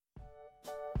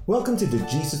Welcome to the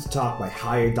Jesus Talk by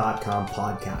Higher.com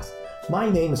podcast. My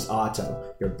name is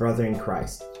Otto, your brother in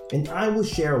Christ, and I will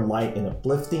share light and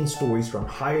uplifting stories from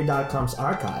Higher.com's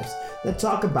archives that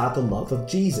talk about the love of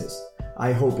Jesus.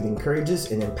 I hope it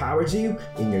encourages and empowers you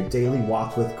in your daily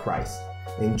walk with Christ.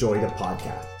 Enjoy the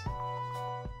podcast.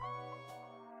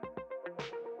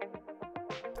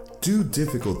 Do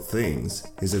Difficult Things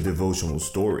is a devotional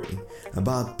story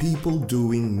about people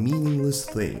doing meaningless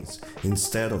things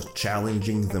instead of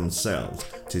challenging themselves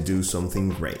to do something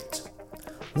great.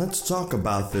 Let's talk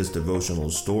about this devotional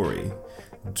story,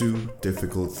 Do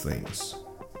Difficult Things.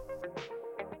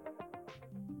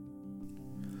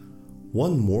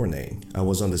 One morning, I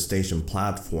was on the station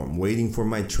platform waiting for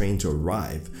my train to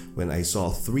arrive when I saw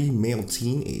 3 male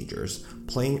teenagers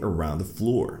playing around the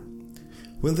floor.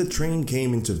 When the train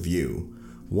came into view,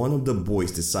 one of the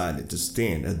boys decided to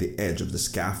stand at the edge of the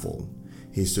scaffold.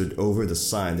 He stood over the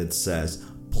sign that says,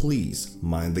 "Please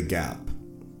mind the gap."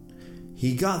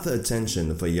 He got the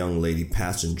attention of a young lady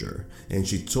passenger, and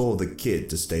she told the kid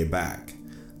to stay back.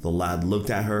 The lad looked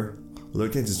at her,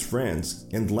 looked at his friends,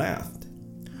 and laughed.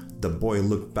 The boy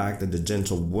looked back at the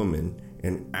gentle woman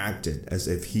and acted as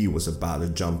if he was about to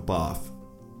jump off.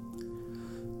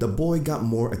 The boy got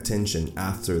more attention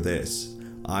after this.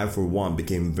 I, for one,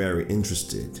 became very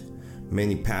interested.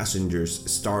 Many passengers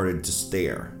started to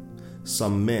stare.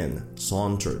 Some men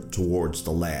sauntered towards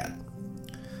the lad.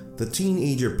 The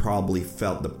teenager probably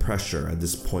felt the pressure at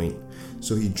this point,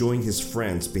 so he joined his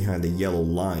friends behind the yellow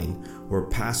line where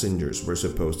passengers were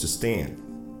supposed to stand.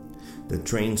 The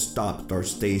train stopped at our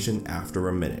station after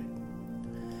a minute.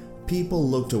 People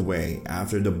looked away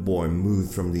after the boy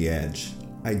moved from the edge.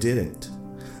 I didn't.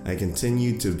 I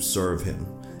continued to observe him,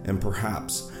 and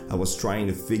perhaps I was trying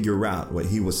to figure out what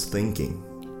he was thinking.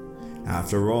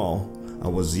 After all, I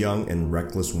was young and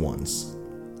reckless once.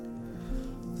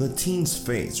 The teen's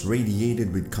face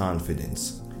radiated with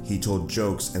confidence. He told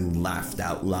jokes and laughed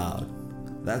out loud.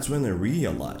 That's when I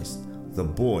realized the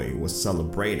boy was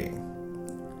celebrating.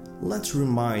 Let's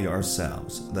remind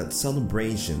ourselves that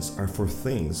celebrations are for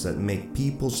things that make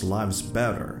people's lives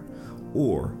better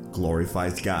or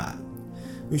glorifies God.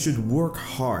 We should work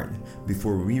hard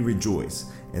before we rejoice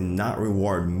and not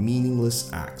reward meaningless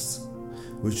acts.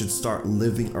 We should start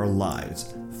living our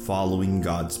lives following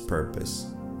God's purpose.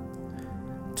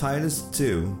 Titus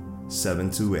 2,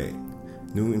 7-8,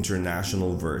 New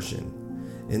International Version.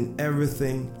 In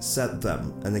everything, set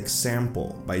them an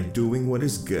example by doing what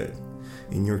is good.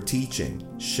 In your teaching,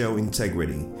 show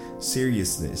integrity,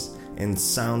 seriousness, and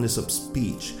soundness of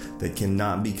speech that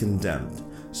cannot be condemned,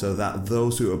 so that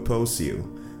those who oppose you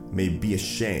may be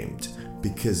ashamed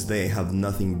because they have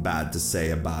nothing bad to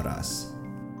say about us.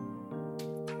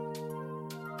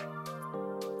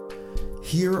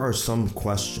 Here are some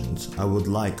questions I would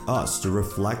like us to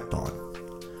reflect on.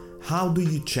 How do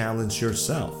you challenge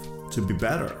yourself to be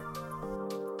better?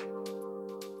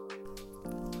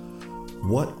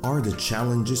 What are the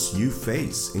challenges you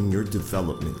face in your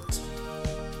development?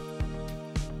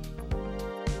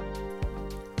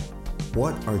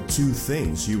 What are 2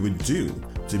 things you would do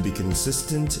to be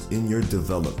consistent in your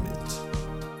development?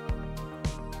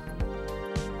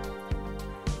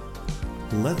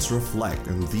 Let's reflect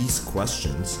on these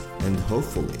questions, and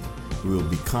hopefully we will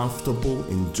be comfortable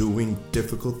in doing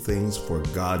difficult things for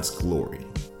God's glory.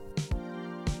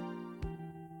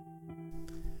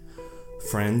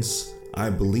 Friends, I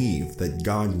believe that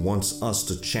God wants us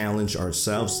to challenge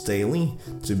ourselves daily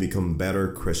to become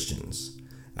better Christians.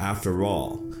 After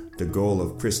all, the goal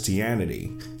of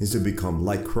Christianity is to become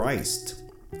like Christ.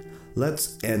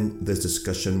 Let's end this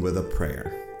discussion with a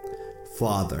prayer.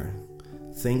 Father,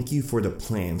 thank you for the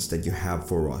plans that you have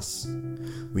for us.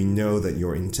 We know that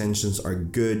your intentions are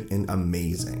good and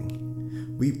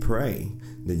amazing. We pray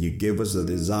that you give us the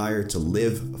desire to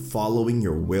live following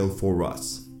your will for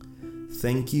us.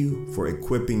 Thank you for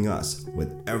equipping us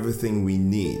with everything we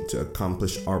need to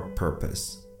accomplish our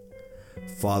purpose.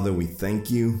 Father, we thank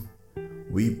you.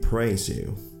 We praise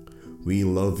you. We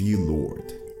love you,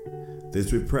 Lord.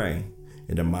 This we pray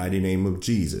in the mighty name of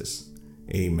Jesus.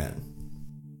 Amen.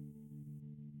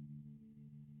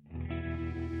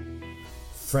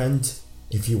 Friend,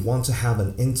 if you want to have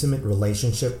an intimate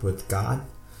relationship with God,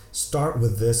 start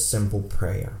with this simple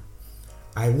prayer.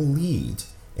 I will lead,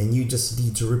 and you just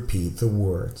need to repeat the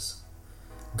words.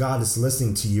 God is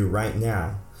listening to you right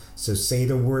now, so say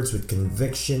the words with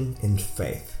conviction and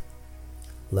faith.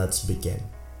 Let's begin.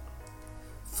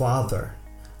 Father,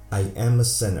 I am a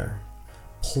sinner.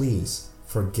 Please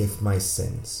forgive my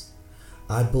sins.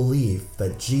 I believe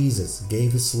that Jesus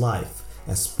gave his life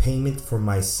as payment for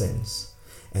my sins,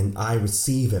 and I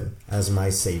receive him as my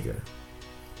Savior.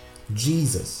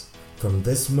 Jesus, from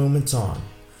this moment on,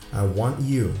 I want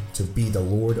you to be the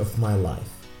Lord of my life.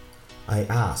 I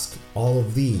ask all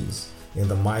of these in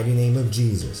the mighty name of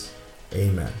Jesus.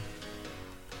 Amen.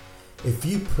 If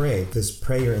you pray this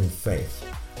prayer in faith,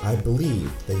 I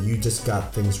believe that you just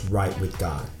got things right with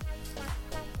God.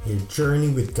 Your journey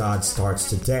with God starts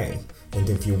today, and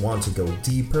if you want to go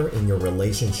deeper in your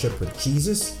relationship with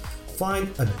Jesus, find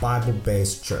a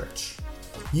Bible-based church.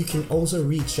 You can also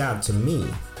reach out to me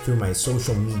through my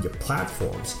social media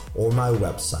platforms or my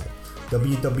website,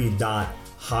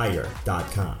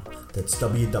 www.higher.com. That's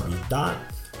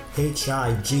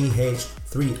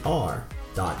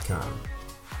www.high3r.com.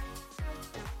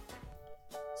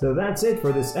 So that's it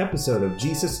for this episode of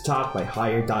Jesus Talk by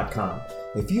Higher.com.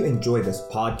 If you enjoyed this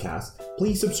podcast,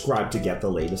 please subscribe to get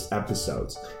the latest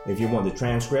episodes. If you want the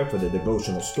transcript for the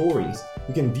devotional stories,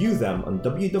 you can view them on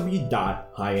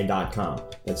www.higher.com.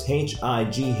 That's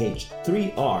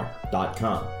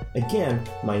HIGH3R.com. Again,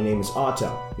 my name is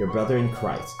Otto, your brother in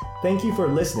Christ. Thank you for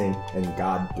listening, and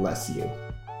God bless you.